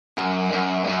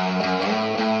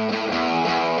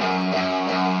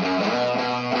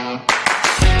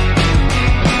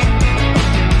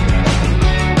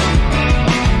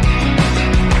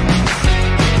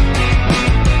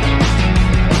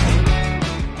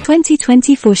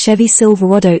2024 Chevy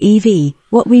Silverado EV,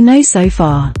 what we know so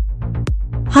far.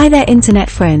 Hi there internet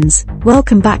friends,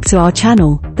 welcome back to our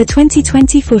channel. The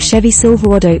 2024 Chevy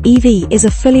Silverado EV is a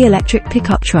fully electric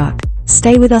pickup truck.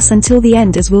 Stay with us until the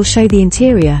end as we'll show the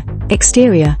interior,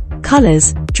 exterior,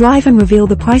 colors, drive and reveal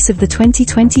the price of the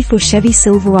 2024 Chevy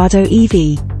Silverado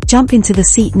EV. Jump into the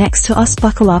seat next to us,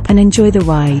 buckle up and enjoy the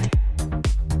ride.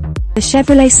 The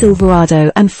Chevrolet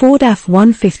Silverado and Ford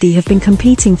F-150 have been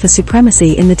competing for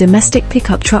supremacy in the domestic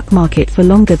pickup truck market for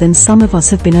longer than some of us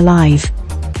have been alive.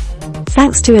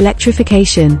 Thanks to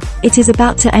electrification, it is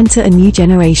about to enter a new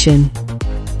generation.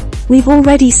 We've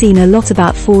already seen a lot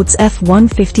about Ford's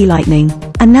F-150 Lightning,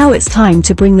 and now it's time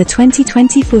to bring the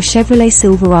 2024 Chevrolet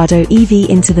Silverado EV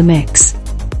into the mix.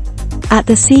 At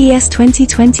the CES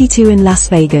 2022 in Las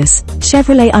Vegas,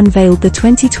 Chevrolet unveiled the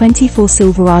 2024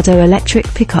 Silverado electric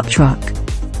pickup truck.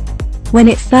 When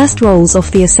it first rolls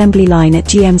off the assembly line at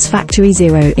GM's Factory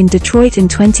Zero in Detroit in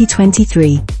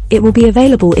 2023, it will be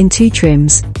available in two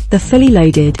trims: the fully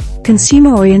loaded,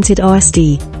 consumer-oriented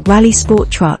RST, Rally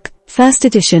Sport Truck, First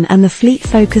Edition, and the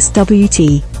fleet-focused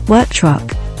WT, Work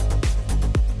Truck.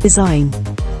 Design.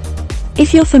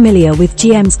 If you're familiar with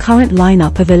GM's current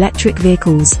lineup of electric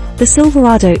vehicles, the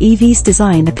Silverado EV's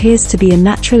design appears to be a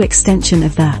natural extension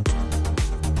of that.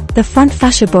 The front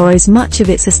fascia borrows much of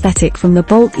its aesthetic from the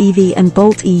Bolt EV and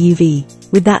Bolt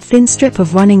EUV, with that thin strip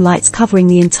of running lights covering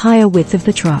the entire width of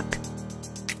the truck.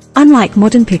 Unlike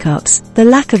modern pickups, the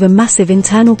lack of a massive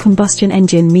internal combustion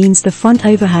engine means the front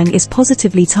overhang is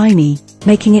positively tiny,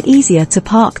 making it easier to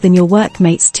park than your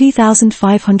workmate's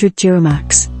 2500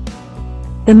 Duramax.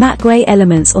 The matte grey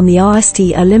elements on the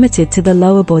RST are limited to the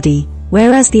lower body,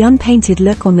 whereas the unpainted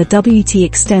look on the WT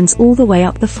extends all the way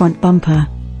up the front bumper.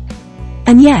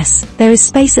 And yes, there is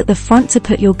space at the front to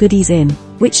put your goodies in,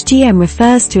 which GM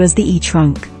refers to as the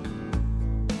e-trunk.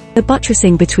 The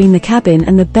buttressing between the cabin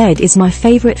and the bed is my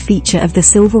favorite feature of the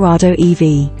Silverado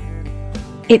EV.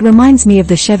 It reminds me of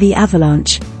the Chevy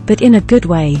Avalanche, but in a good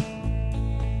way.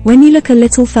 When you look a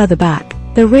little further back,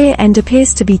 the rear end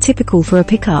appears to be typical for a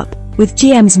pickup, with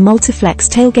GM's multi-flex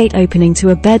tailgate opening to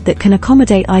a bed that can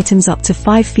accommodate items up to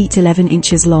 5 feet 11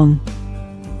 inches long.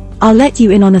 I'll let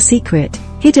you in on a secret: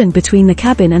 hidden between the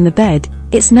cabin and the bed,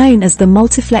 it's known as the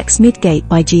multi-flex midgate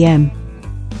by GM.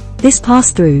 This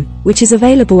pass-through, which is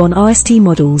available on RST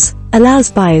models, allows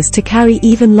buyers to carry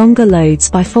even longer loads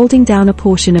by folding down a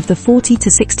portion of the 40 to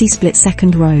 60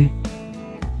 split-second row.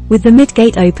 With the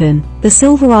midgate open, the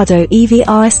Silverado EV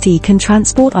RST can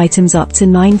transport items up to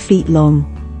 9 feet long.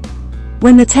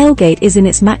 When the tailgate is in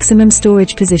its maximum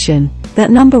storage position,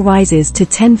 that number rises to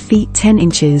 10 feet 10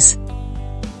 inches.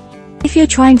 If you're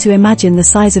trying to imagine the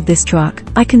size of this truck,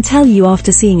 I can tell you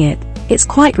after seeing it, it's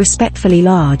quite respectfully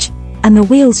large, and the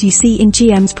wheels you see in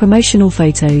GM's promotional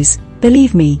photos,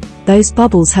 believe me, those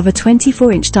bubbles have a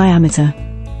 24-inch diameter.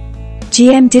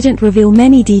 GM didn't reveal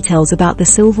many details about the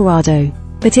Silverado,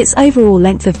 but its overall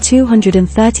length of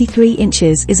 233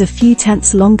 inches is a few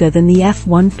tenths longer than the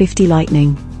F-150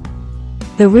 Lightning.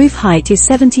 The roof height is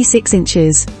 76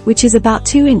 inches, which is about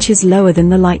 2 inches lower than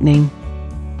the Lightning.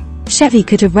 Chevy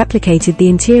could have replicated the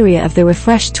interior of the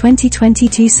refreshed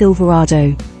 2022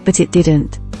 Silverado, but it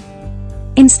didn't.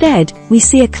 Instead, we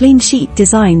see a clean sheet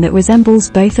design that resembles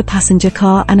both a passenger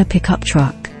car and a pickup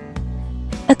truck.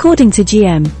 According to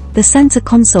GM, the center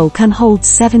console can hold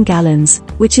 7 gallons,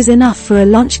 which is enough for a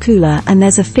lunch cooler, and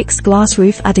there's a fixed glass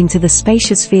roof adding to the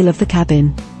spacious feel of the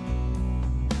cabin.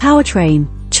 Powertrain,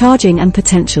 charging and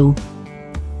potential.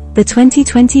 The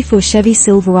 2024 Chevy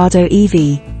Silverado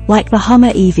EV, like the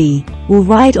Hummer EV, will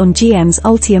ride on GM's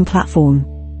Ultium platform.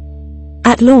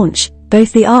 At launch,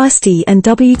 both the RST and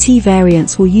WT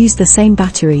variants will use the same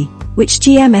battery, which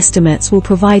GM estimates will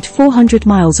provide 400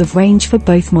 miles of range for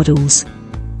both models.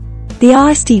 The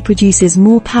RST produces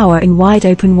more power in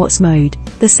wide-open watts mode.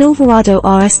 The Silverado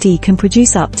RST can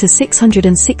produce up to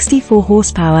 664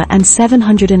 horsepower and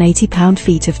 780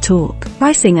 pound-feet of torque.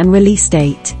 Pricing and release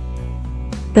date.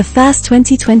 The first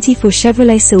 2024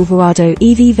 Chevrolet Silverado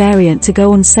EV variant to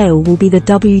go on sale will be the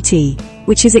WT,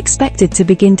 which is expected to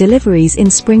begin deliveries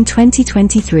in spring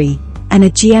 2023, and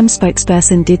a GM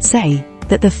spokesperson did say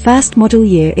that the first model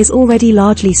year is already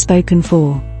largely spoken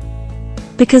for.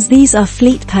 Because these are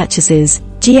fleet purchases,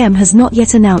 GM has not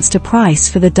yet announced a price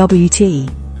for the WT.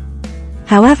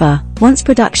 However, once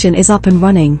production is up and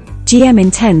running, GM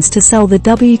intends to sell the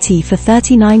WT for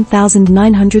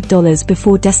 $39,900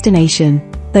 before destination,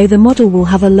 though the model will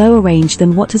have a lower range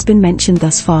than what has been mentioned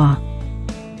thus far.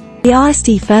 The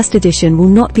RST First Edition will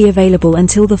not be available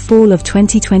until the fall of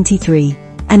 2023,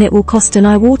 and it will cost an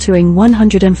eye-watering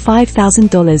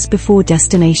 $105,000 before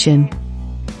destination.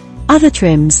 Other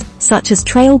trims, such as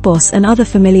Trail Boss and other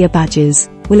familiar badges,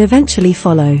 will eventually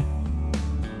follow.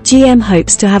 GM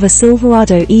hopes to have a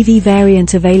Silverado EV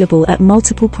variant available at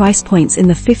multiple price points in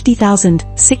the $50,000,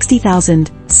 $60,000,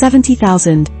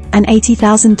 $70,000, and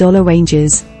 $80,000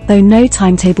 ranges, though no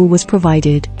timetable was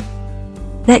provided.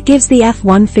 That gives the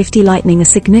F-150 Lightning a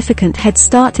significant head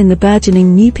start in the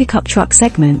burgeoning new pickup truck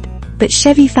segment, but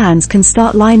Chevy fans can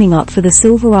start lining up for the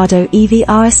Silverado EV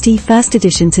RST First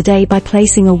Edition today by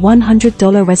placing a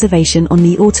 $100 reservation on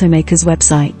the automaker's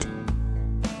website.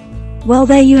 Well,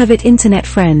 there you have it, internet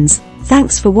friends.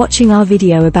 Thanks for watching our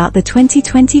video about the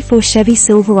 2024 Chevy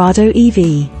Silverado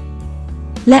EV.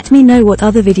 Let me know what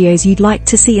other videos you'd like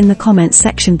to see in the comments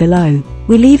section below.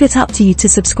 We leave it up to you to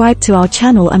subscribe to our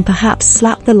channel and perhaps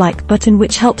slap the like button,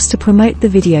 which helps to promote the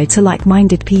video to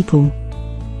like-minded people.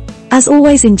 As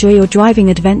always, enjoy your driving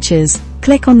adventures.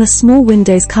 Click on the small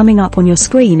windows coming up on your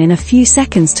screen in a few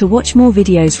seconds to watch more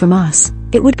videos from us.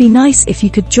 It would be nice if you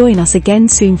could join us again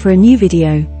soon for a new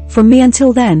video. From me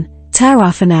until then,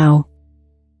 ta-ra for now.